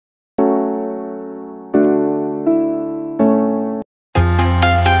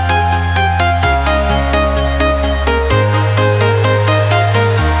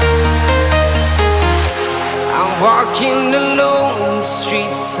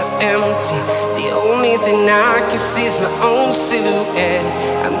so empty. The only thing I can see is my own silhouette.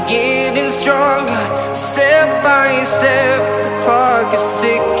 I'm getting stronger, step by step. The clock is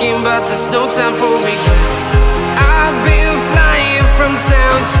ticking, but there's no time for regrets. I've been flying from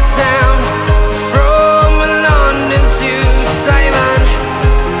town to town, from London to Taiwan.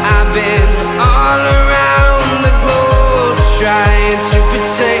 I've been all around the globe, trying to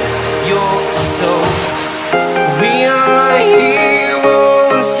protect your soul. We are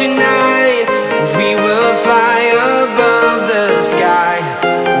heroes tonight. We will fly above the sky.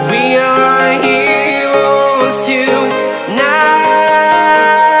 We are heroes tonight.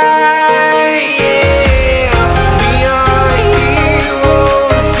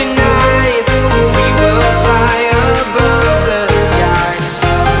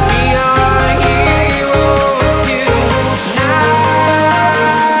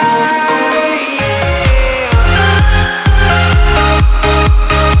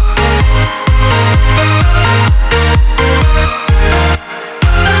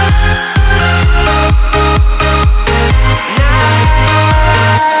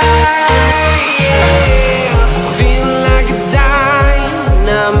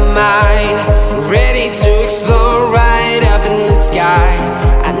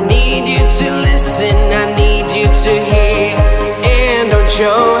 I need you to hear, and don't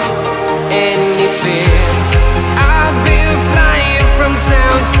show any fear. I've been flying from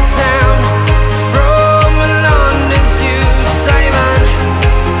town to town, from London to Taiwan.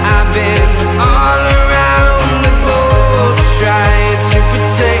 I've been all around the globe, trying to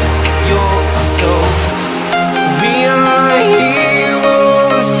protect your soul. We are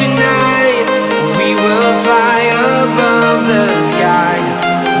heroes tonight. We will fly above the sky.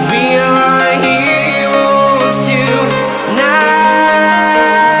 We are heroes tonight.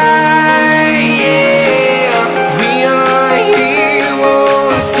 Yeah. We are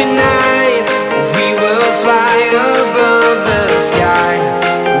heroes tonight. We will fly above the sky.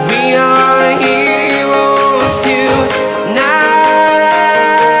 We are heroes tonight.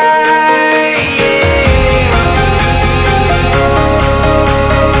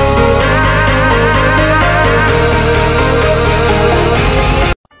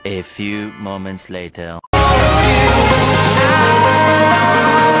 A few moments later.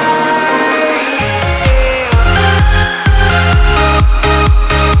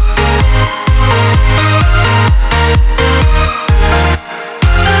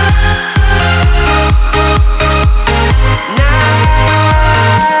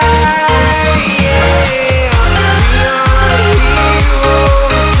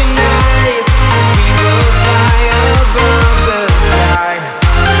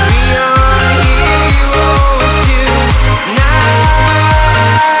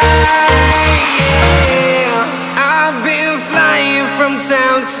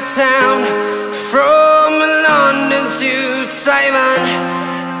 Town to town, from London to Taiwan.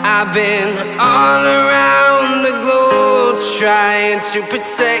 I've been all around the globe, trying to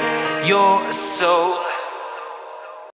protect your soul.